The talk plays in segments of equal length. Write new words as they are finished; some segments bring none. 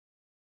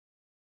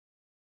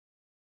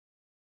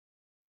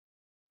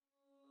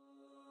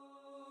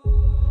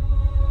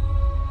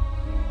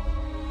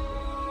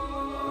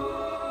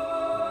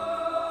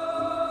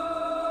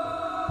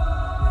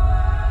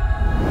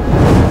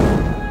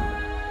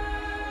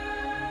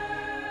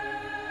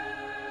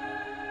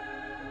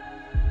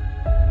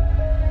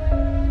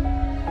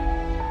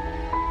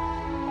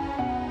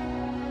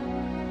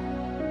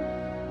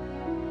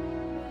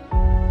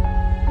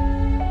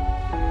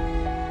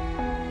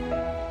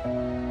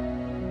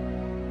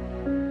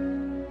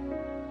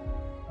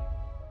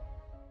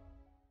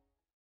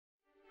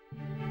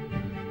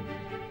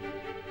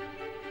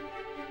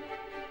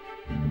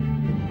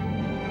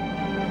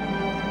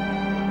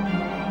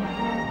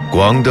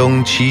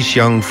Guangdong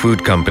Qixiang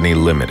Food Company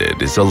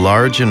Limited is a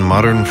large and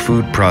modern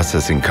food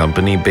processing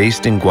company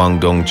based in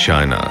Guangdong,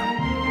 China.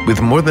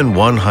 With more than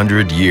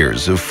 100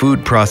 years of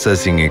food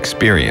processing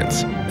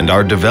experience and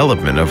our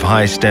development of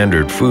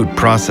high-standard food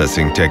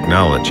processing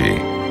technology,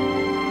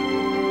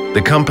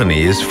 the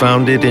company is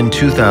founded in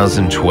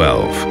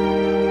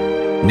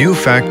 2012. New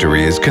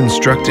factory is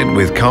constructed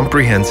with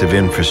comprehensive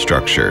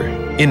infrastructure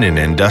in an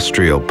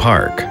industrial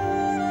park.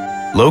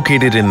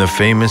 Located in the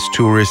famous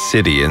tourist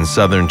city in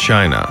southern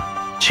China,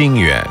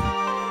 Qingyuan.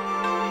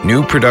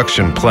 New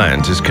production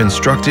plant is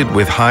constructed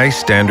with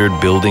high-standard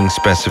building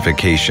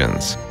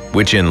specifications,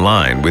 which in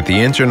line with the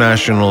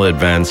international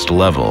advanced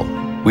level.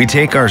 We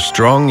take our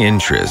strong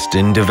interest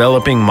in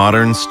developing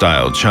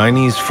modern-style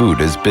Chinese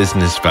food as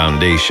business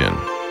foundation.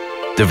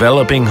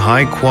 Developing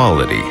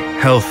high-quality,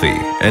 healthy,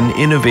 and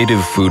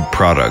innovative food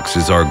products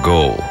is our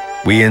goal.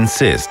 We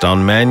insist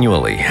on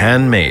manually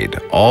handmade,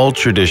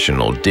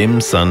 all-traditional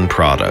dim sum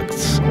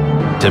products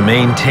to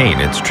maintain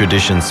its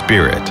tradition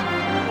spirit.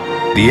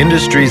 The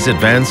industry's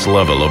advanced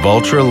level of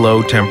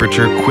ultra-low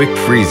temperature quick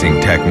freezing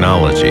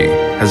technology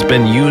has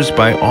been used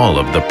by all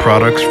of the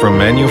products from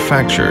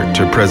manufacture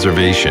to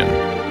preservation.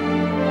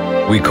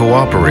 We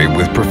cooperate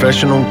with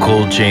professional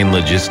cold chain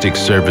logistics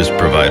service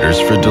providers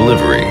for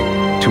delivery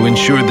to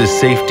ensure the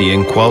safety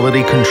and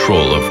quality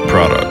control of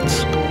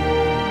products.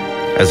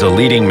 As a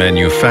leading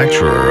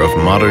manufacturer of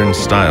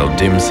modern-style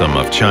dim sum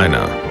of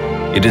China,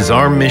 it is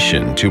our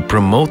mission to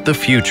promote the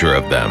future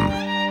of them.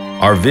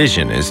 Our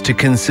vision is to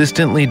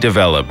consistently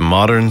develop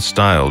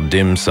modern-style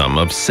dim sum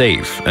of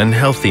safe and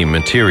healthy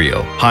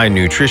material, high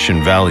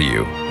nutrition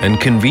value, and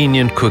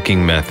convenient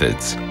cooking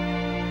methods.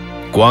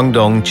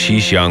 Guangdong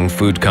Qixiang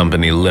Food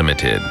Company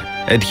Limited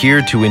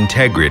adhere to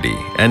integrity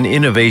and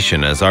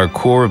innovation as our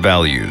core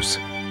values.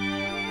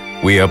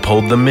 We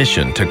uphold the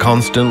mission to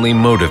constantly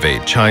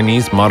motivate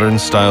Chinese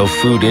modern-style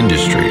food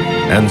industry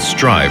and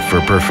strive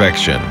for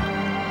perfection.